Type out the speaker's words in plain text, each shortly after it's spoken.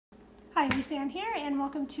Hi, Lisa-Ann here, and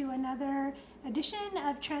welcome to another edition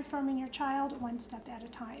of Transforming Your Child One Step at a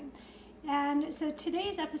Time. And so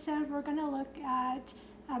today's episode, we're going to look at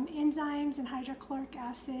enzymes and hydrochloric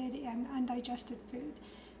acid and undigested food.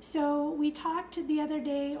 So we talked the other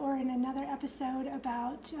day or in another episode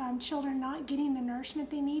about children not getting the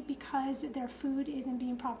nourishment they need because their food isn't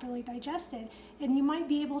being properly digested. And you might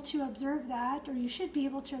be able to observe that, or you should be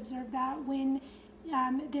able to observe that when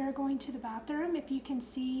they're going to the bathroom. If you can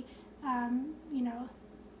see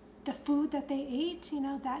the food that they ate,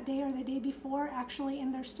 that day or the day before actually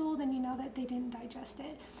in their stool, then you know that they didn't digest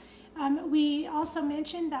it. We also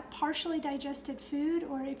mentioned that partially digested food,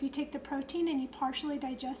 or if you take the protein and you partially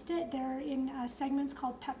digest it, they're in segments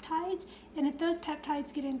called peptides. And if those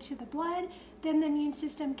peptides get into the blood, then the immune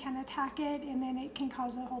system can attack it, and then it can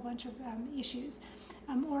cause a whole bunch of issues.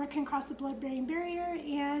 Or it can cross the blood-brain barrier,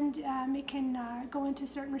 and it can go into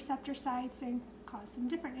certain receptor sites and cause some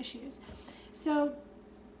different issues. So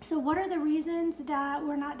what are the reasons that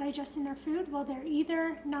we're not digesting their food? Well, they're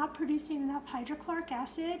either not producing enough hydrochloric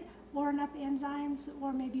acid or enough enzymes,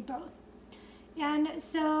 or maybe both. And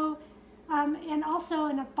so, and also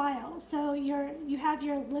enough bile. So you have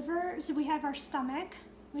your liver, so we have our stomach,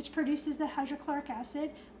 which produces the hydrochloric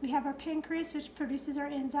acid. We have our pancreas, which produces our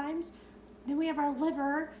enzymes. Then we have our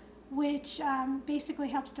liver, which basically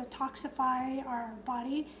helps detoxify our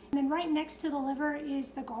body. And then right next to the liver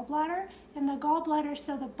is the gallbladder. And the gallbladder,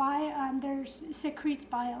 so the secretes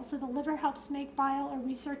bile. So the liver helps make bile or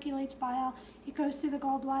recirculates bile. It goes through the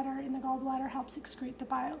gallbladder, and the gallbladder helps excrete the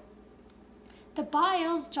bile. The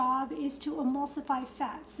bile's job is to emulsify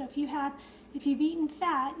fat. So if you've eaten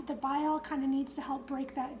fat, the bile kind of needs to help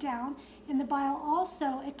break that down. And the bile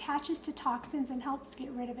also attaches to toxins and helps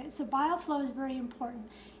get rid of it. So bile flow is very important.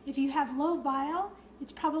 If you have low bile,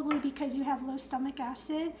 it's probably because you have low stomach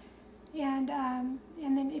acid. And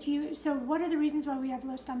then so what are the reasons why we have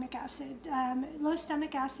low stomach acid? Low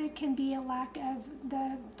stomach acid can be a lack of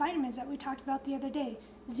the vitamins that we talked about the other day.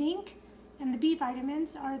 Zinc and the B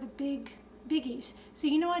vitamins are the biggies. So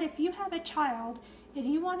you know what, if you have a child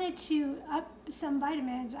and you wanted to up some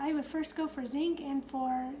vitamins, I would first go for zinc and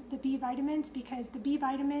for the B vitamins, because the B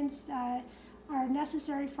vitamins are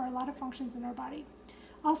necessary for a lot of functions in our body.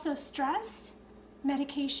 Also stress,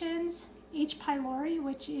 medications, H. pylori,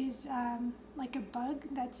 which is like a bug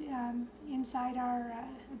that's inside our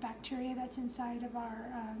bacteria that's inside of our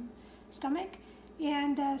stomach,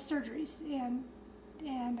 and surgeries,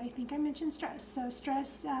 and I think I mentioned stress. So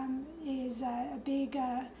stress is a big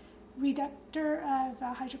reductor of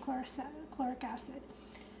hydrochloric acid.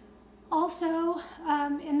 Also,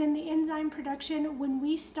 and then the enzyme production, when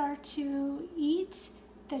we start to eat,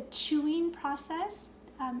 the chewing process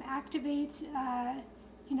activates,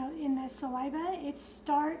 in the saliva, it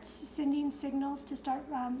starts sending signals to start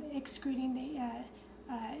excreting the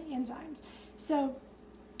enzymes. So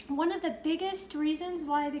one of the biggest reasons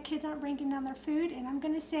why the kids aren't breaking down their food, and I'm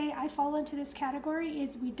going to say I fall into this category,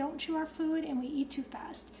 is we don't chew our food and we eat too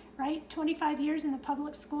fast, right? 25 years in the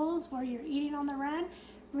public schools where you're eating on the run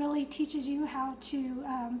really teaches you how to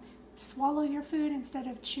swallow your food instead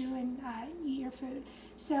of chew and eat your food.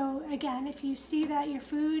 So again, if you see that your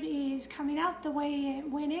food is coming out the way it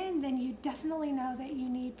went in, then you definitely know that you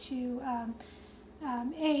need to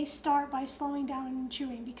start by slowing down and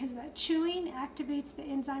chewing, because that chewing activates the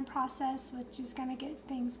enzyme process, which is going to get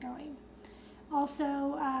things going.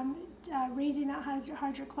 Also, raising that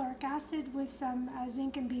hydrochloric acid with some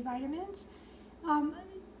zinc and B vitamins.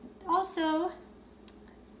 Also,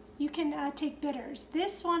 you can take bitters.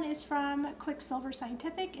 This one is from Quicksilver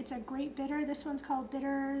Scientific. It's a great bitter. This one's called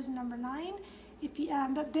bitters number 9.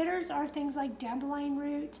 But bitters are things like dandelion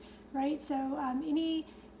root, right? So any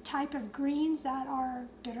type of greens that are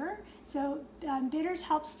bitter. So bitters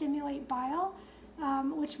help stimulate bile,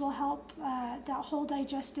 which will help that whole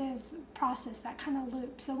digestive process, that kind of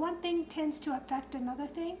loop. So one thing tends to affect another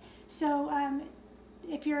thing. So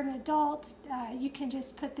if you're an adult, you can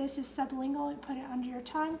just put this as sublingual and put it under your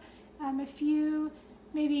tongue.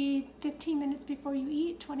 Maybe 15 minutes before you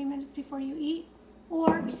eat, 20 minutes before you eat,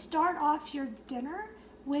 or start off your dinner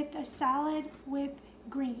with a salad with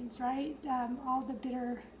greens, right? All the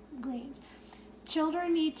bitter greens.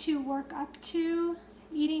 Children need to work up to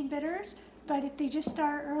eating bitters, but if they just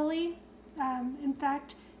start early, in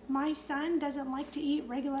fact, my son doesn't like to eat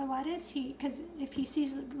regular lettuce, because if he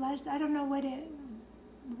sees lettuce, I don't know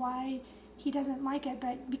why he doesn't like it,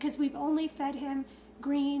 but because we've only fed him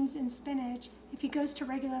greens and spinach, if he goes to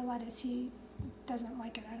regular lettuce, he doesn't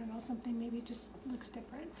like it. I don't know, something maybe just looks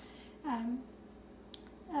different.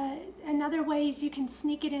 Another way is you can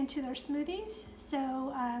sneak it into their smoothies.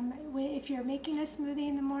 So if you're making a smoothie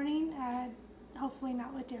in the morning, hopefully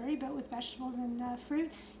not with dairy, but with vegetables and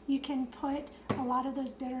fruit, you can put a lot of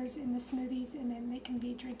those bitters in the smoothies, and then they can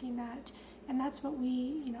be drinking that. And that's what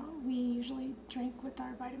we usually drink with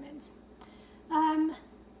our vitamins.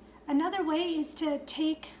 Another way is to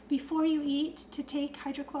take, before you eat, to take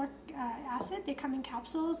hydrochloric acid. They come in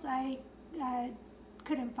capsules. I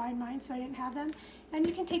couldn't find mine, so I didn't have them. And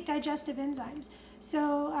you can take digestive enzymes.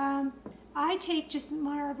 So I take just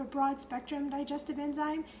more of a broad spectrum digestive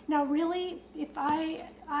enzyme. Now really, if I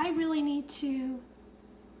really need to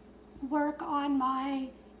work on my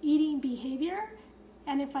eating behavior,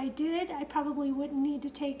 and if I did, I probably wouldn't need to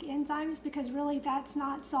take enzymes, because really that's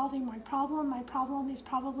not solving my problem. My problem is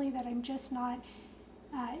probably that I'm just not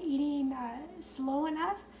eating slow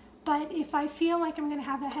enough. But if I feel like I'm going to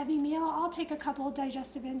have a heavy meal, I'll take a couple of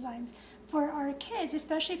digestive enzymes. For our kids,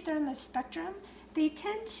 especially if they're in the spectrum, they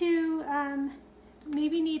tend to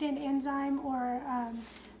maybe need an enzyme or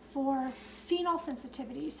for phenol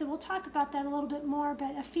sensitivity. So we'll talk about that a little bit more,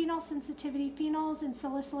 but a phenol sensitivity, phenols and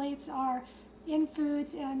salicylates are in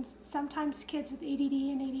foods, and sometimes kids with ADD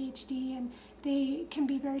and ADHD, and they can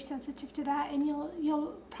be very sensitive to that. And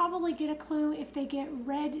you'll probably get a clue if they get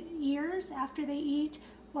red ears after they eat,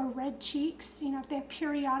 or red cheeks, if they have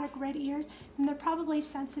periodic red ears, then they're probably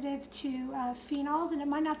sensitive to phenols, and it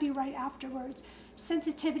might not be right afterwards.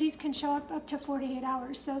 Sensitivities can show up to 48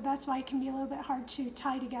 hours, so that's why it can be a little bit hard to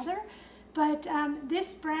tie together. But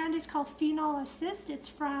this brand is called Phenol Assist. It's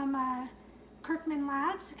from Kirkman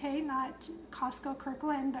Labs, okay, not Costco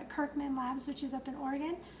Kirkland, but Kirkman Labs, which is up in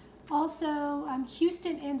Oregon. Also,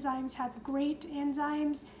 Houston Enzymes have great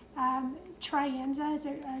enzymes. Trienza is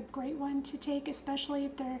a great one to take, especially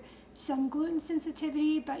if there's some gluten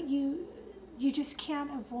sensitivity, but you just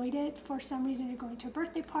can't avoid it for some reason. You're going to a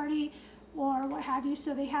birthday party or what have you.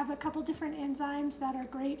 So they have a couple different enzymes that are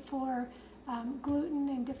great for gluten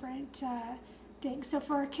and different things. So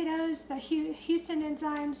for our kiddos, the Houston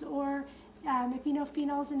Enzymes, or if you know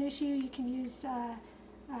phenol is an issue, you can use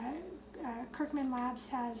Kirkman Labs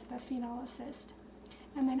has the Phenol Assist.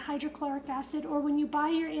 And then hydrochloric acid, or when you buy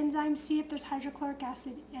your enzymes, see if there's hydrochloric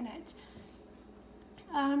acid in it.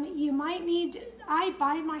 You might need, I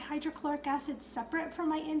buy my hydrochloric acid separate from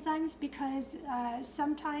my enzymes, because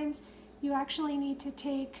sometimes you actually need to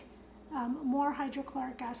take more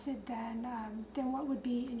hydrochloric acid than what would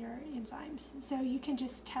be in your enzymes. So you can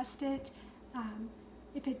just test it.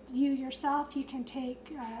 If you yourself, you can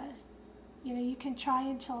take, you can try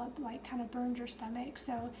until it like kind of burned your stomach.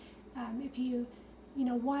 So if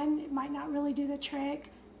one, it might not really do the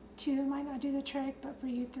trick, two might not do the trick, but for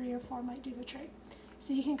you, 3 or 4 might do the trick.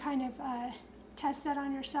 So you can kind of test that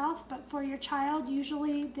on yourself, but for your child,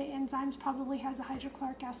 usually the enzymes probably has a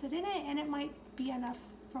hydrochloric acid in it, and it might be enough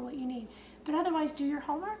for what you need. But otherwise, do your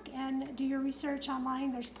homework and do your research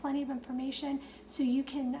online. There's plenty of information, so you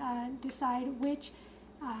can decide which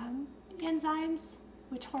enzymes,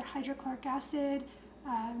 which hydrochloric acid,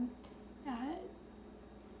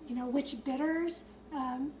 which bitters.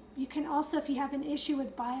 You can also, if you have an issue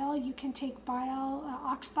with bile, you can take bile,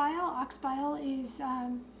 ox bile. Ox bile is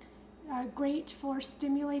great for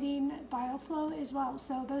stimulating bile flow as well.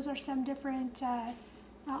 So those are some different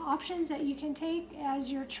options that you can take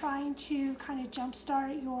as you're trying to kind of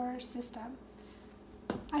jumpstart your system.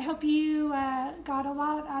 I hope you got a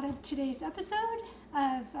lot out of today's episode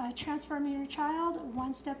of transforming your child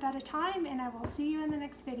one step at a time, and I will see you in the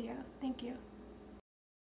next video. Thank you.